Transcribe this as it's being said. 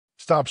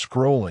stop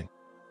scrolling.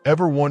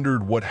 Ever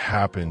wondered what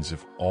happens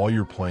if all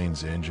your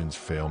plane's engines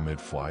fail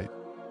mid-flight?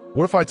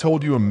 What if I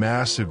told you a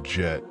massive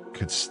jet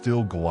could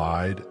still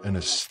glide an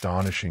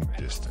astonishing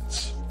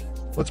distance?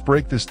 Let's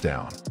break this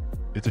down.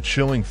 It's a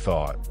chilling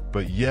thought,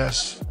 but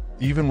yes,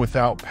 even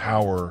without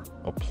power,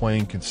 a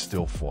plane can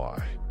still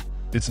fly.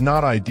 It's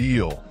not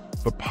ideal,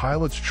 but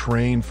pilots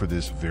train for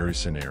this very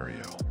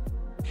scenario.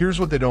 Here's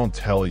what they don't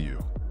tell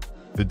you.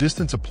 The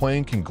distance a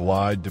plane can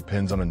glide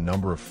depends on a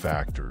number of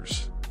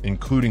factors,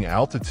 including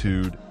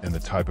altitude and the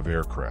type of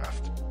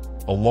aircraft.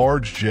 A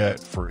large jet,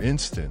 for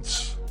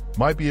instance,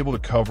 might be able to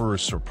cover a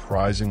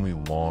surprisingly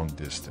long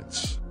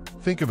distance.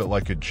 Think of it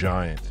like a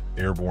giant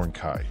airborne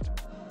kite.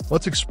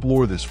 Let's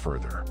explore this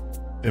further.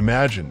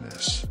 Imagine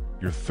this.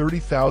 You're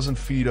 30,000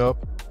 feet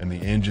up and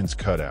the engine's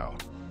cut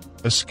out.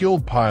 A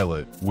skilled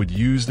pilot would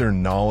use their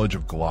knowledge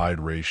of glide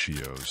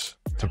ratios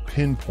to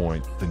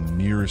pinpoint the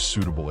nearest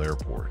suitable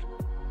airport.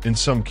 In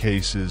some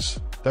cases,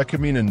 that could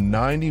mean a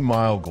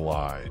 90-mile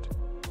glide,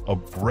 a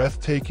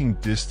breathtaking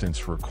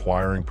distance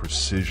requiring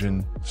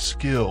precision,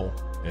 skill,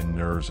 and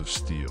nerves of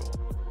steel.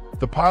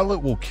 The pilot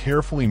will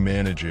carefully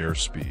manage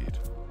airspeed,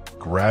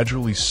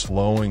 gradually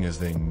slowing as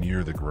they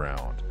near the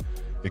ground,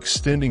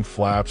 extending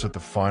flaps at the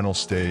final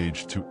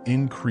stage to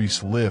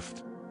increase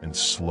lift and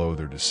slow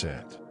their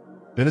descent.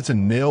 Then it's a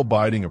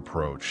nail-biting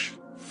approach,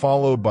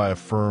 followed by a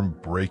firm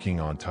braking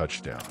on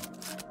touchdown.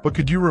 But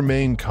could you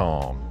remain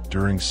calm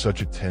during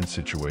such a tense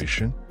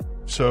situation?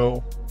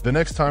 So, the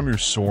next time you're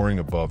soaring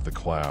above the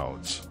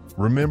clouds,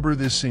 remember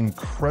this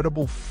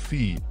incredible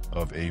feat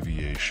of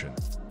aviation,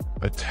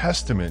 a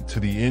testament to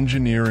the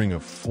engineering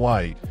of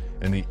flight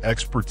and the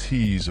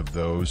expertise of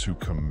those who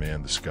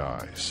command the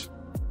skies.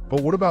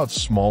 But what about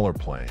smaller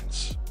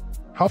planes?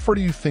 How far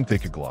do you think they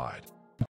could glide?